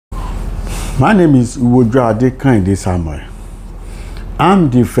My name is Samuel. I'm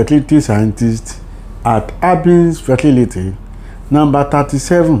the fertility scientist at Abin's Fertility, number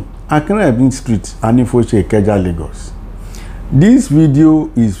 37, Akinrebin Street, Anifoshe, Ikeja, Lagos. This video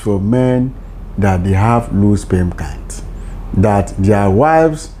is for men that they have low sperm count, that their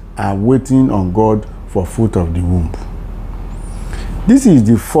wives are waiting on God for fruit of the womb. This is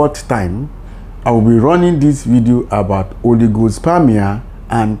the 4th time I will be running this video about oligospermia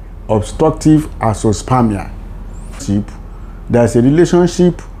and obstructive azospermia. There's a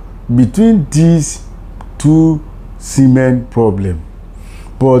relationship between these two semen problems,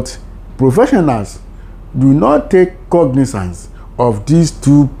 but professionals do not take cognizance of these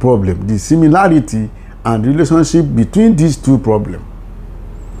two problems, the similarity and relationship between these two problems.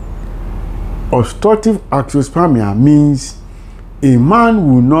 Obstructive azospermia means a man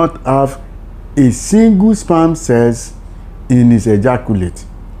will not have a single sperm cells in his ejaculate,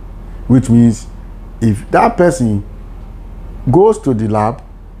 which means if that person goes to the lab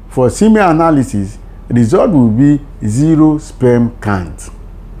for semen analysis, the result will be 0 sperm count.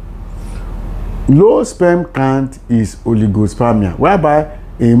 Low sperm count is oligospermia, whereby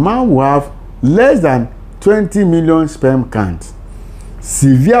a man will have less than 20 million sperm count.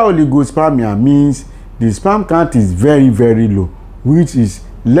 Severe oligospermia means the sperm count is very, very low, which is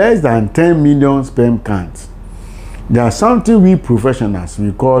less than 10 million sperm count. There's something we professionals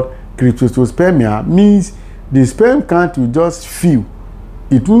we call cryptospermia, means the sperm count will just few.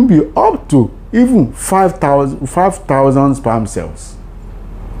 It will be up to even 5,000 sperm cells.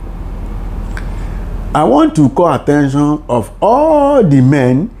 I want to call attention of all the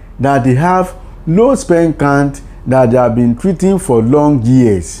men that they have low sperm count, that they have been treating for long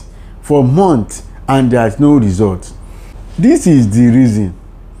years, for months, and there is no result. This is the reason.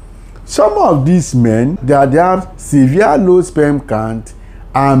 Some of these men that they have severe low sperm count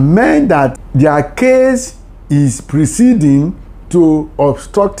are men that their case is preceding to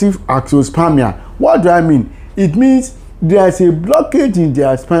obstructive azospermia. What do I mean? It means there is a blockage in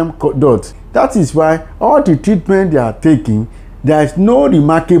their sperm duct. That is why all the treatment they are taking, there is no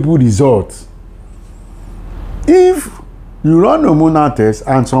remarkable result. If you run hormonal tests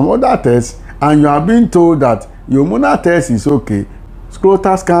and some other tests, and you are being told that your hormonal test is okay,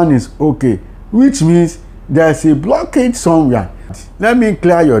 scrotal scan is okay, which means there is a blockage somewhere. Let me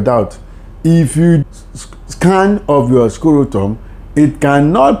clear your doubt. If you scan of your scrotum, it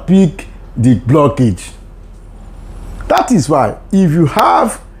cannot pick the blockage. That is why if you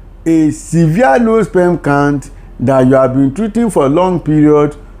have a severe low sperm count that you have been treating for a long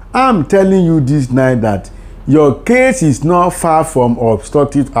period, I'm telling you this night that your case is not far from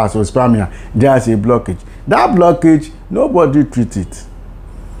obstructive azospermia. There's a blockage. That blockage, nobody treats it.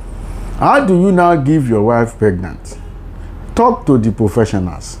 How do you now give your wife pregnant? Talk to the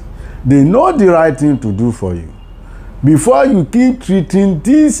professionals. They know the right thing to do for you. Before you keep treating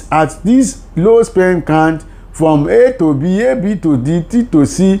this at this low sperm count from A to B, A, B to D, T to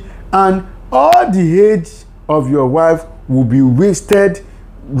C, and all the age of your wife will be wasted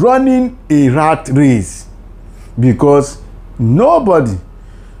running a rat race, because nobody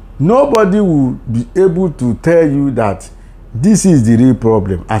will be able to tell you that this is the real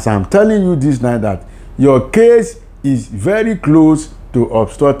problem. As I'm telling you this night that your case is very close to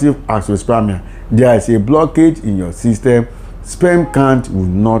obstructive azospermia. There is a blockage in your system. Sperm count will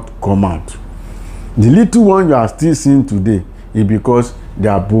not come out. The little one you are still seeing today is because they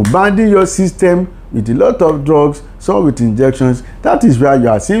are bombarding your system with a lot of drugs, some with injections. That is why you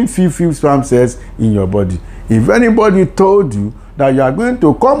are seeing few sperm cells in your body. If anybody told you that you are going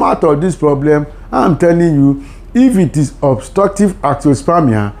to come out of this problem, I'm telling you, if it is obstructive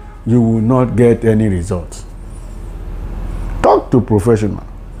azospermia, you will not get any results. Talk to professional.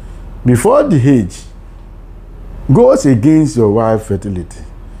 Before the age goes against your wife's fertility,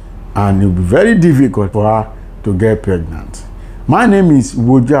 and it will be very difficult for her to get pregnant. My name is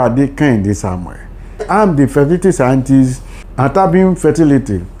Samuel. I'm the fertility scientist at Abin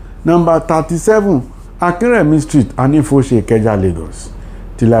Fertility, number 37, Akinrebin Street, Anifoshe, Ikeja, Lagos.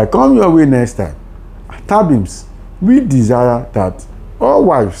 Till I come your way next time, at Abin's, we desire that all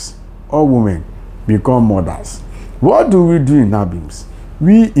wives, all women become mothers. What do we do in Abin's?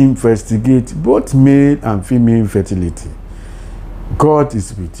 We investigate both male and female fertility. God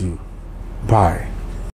is with you. Bye.